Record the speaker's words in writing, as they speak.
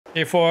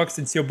Hey folks,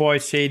 it's your boy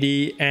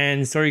Shady,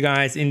 and sorry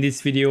guys, in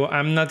this video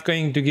I'm not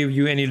going to give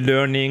you any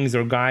learnings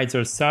or guides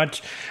or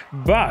such,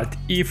 but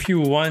if you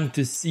want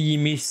to see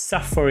me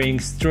suffering,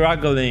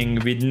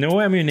 struggling with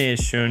no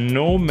ammunition,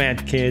 no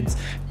medkits,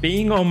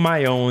 being on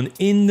my own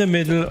in the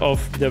middle of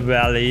the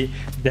valley,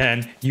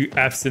 then you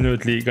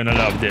absolutely gonna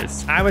love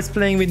this. I was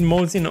playing with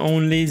Mosin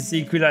only.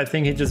 Ezekiel, I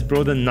think he just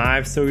brought a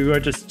knife, so we were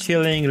just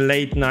chilling,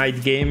 late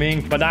night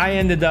gaming, but I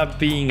ended up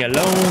being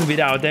alone,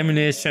 without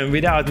ammunition,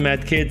 without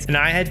medkits, and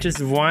I had just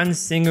one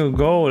single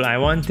goal. I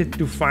wanted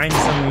to find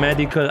some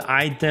medical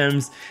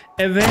items,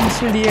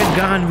 eventually a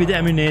gun with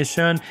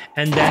ammunition,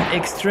 and then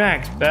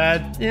extract.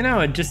 But you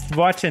know, just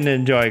watch and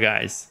enjoy,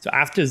 guys. So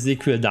after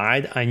Ezekiel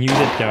died, I knew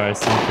that there are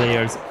some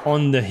players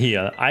on the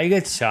hill. I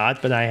get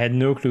shot, but I had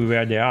no clue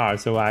where they are,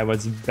 so I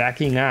was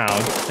backing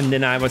out, and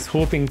then I was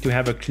hoping to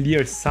have a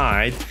clear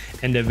sight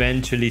and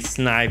eventually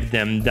snipe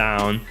them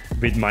down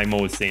with my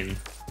Mosin.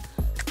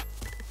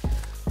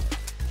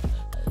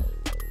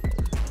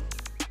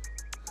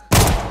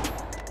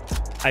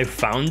 I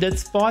found that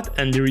spot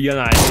and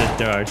realized that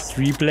there are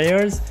 3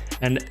 players,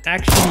 and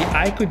actually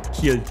I could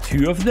kill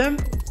 2 of them,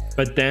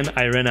 but then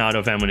I ran out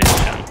of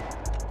ammunition.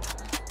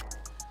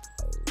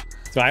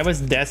 So I was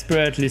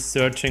desperately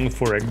searching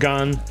for a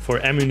gun, for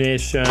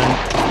ammunition.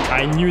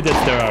 I knew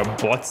that there are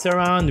bots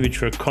around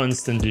which were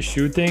constantly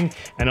shooting,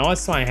 and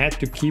also I had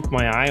to keep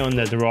my eye on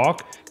that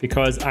rock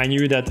because I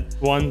knew that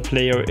one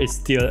player is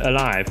still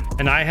alive.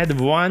 And I had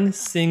one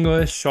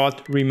single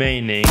shot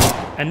remaining,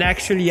 and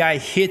actually I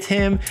hit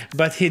him,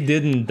 but he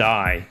didn't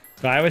die.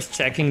 So I was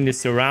checking the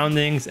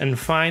surroundings, and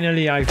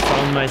finally I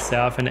found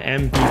myself an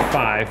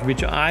MP5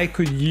 which I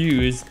could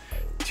use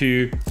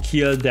to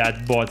kill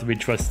that bot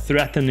which was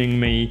threatening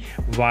me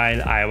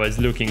while I was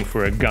looking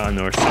for a gun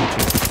or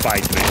something to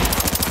fight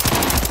with.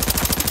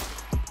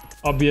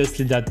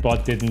 Obviously that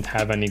bot didn't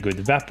have any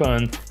good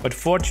weapon, but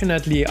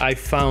fortunately I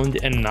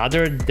found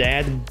another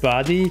dead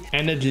body,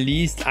 and at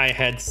least I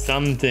had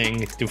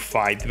something to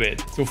fight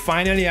with. So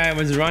finally I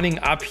was running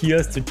up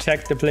hills to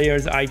check the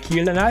players I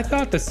killed, and I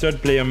thought the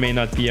 3rd player may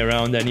not be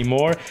around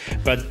anymore,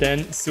 but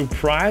then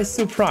surprise,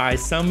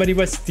 surprise, somebody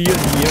was still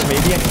here,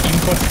 maybe an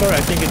impostor. I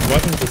think it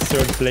wasn't the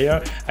 3rd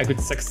player. I could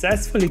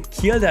successfully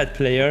kill that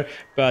player,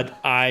 but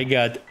I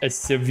got a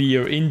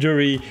severe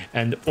injury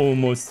and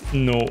almost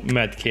no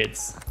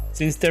medkits.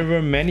 Since there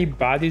were many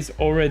bodies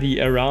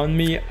already around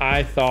me,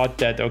 I thought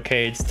that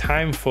okay, it's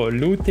time for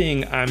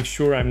looting. I'm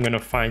sure I'm gonna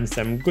find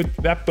some good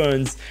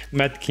weapons,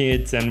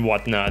 medkits and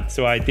whatnot.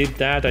 So I did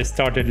that, I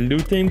started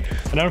looting,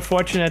 and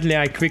unfortunately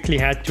I quickly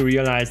had to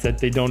realize that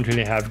they don't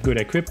really have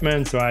good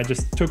equipment, so I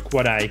just took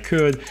what I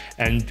could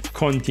and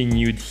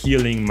continued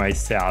healing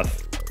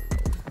myself.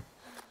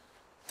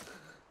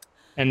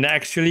 And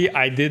actually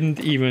I didn't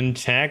even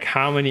check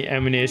how many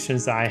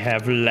ammunitions I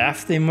have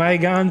left in my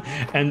gun,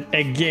 and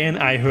again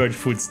I heard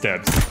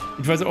footsteps.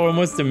 It was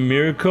almost a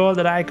miracle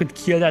that I could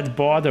kill that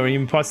bot or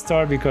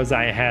impostor because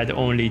I had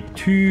only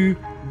 2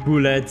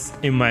 bullets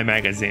in my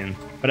magazine.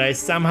 But I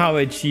somehow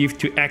achieved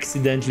to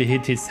accidentally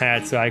hit his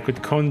head, so I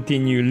could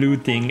continue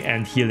looting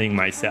and healing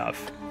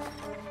myself.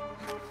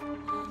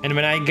 And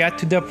when I got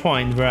to the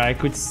point where I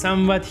could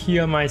somewhat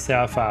heal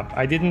myself up,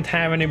 I didn't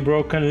have any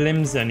broken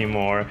limbs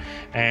anymore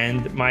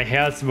and my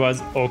health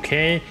was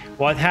okay.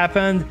 What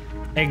happened?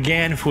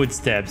 Again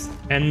footsteps.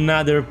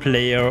 Another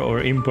player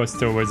or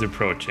impostor was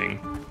approaching.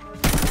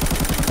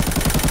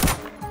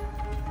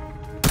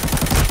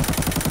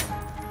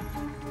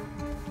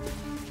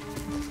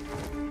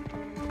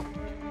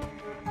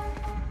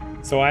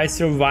 So I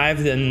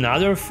survived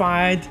another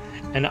fight,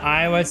 and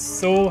I was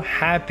so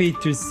happy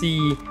to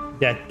see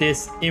that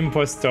this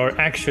impostor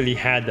actually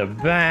had a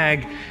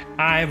bag.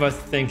 I was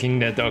thinking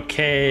that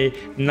okay,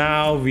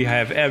 now we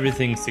have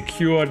everything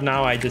secured,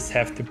 now I just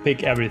have to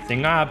pick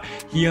everything up,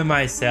 heal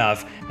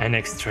myself and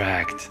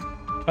extract.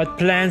 But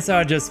plans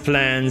are just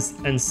plans,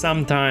 and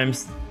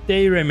sometimes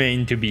they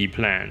remain to be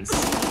plans.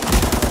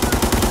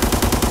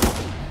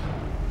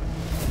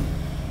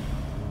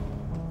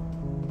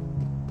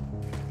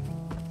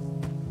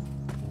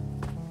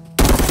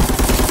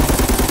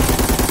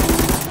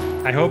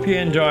 I hope you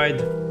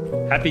enjoyed.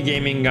 Happy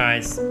gaming,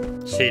 guys.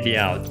 Shady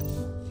out.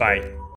 Bye.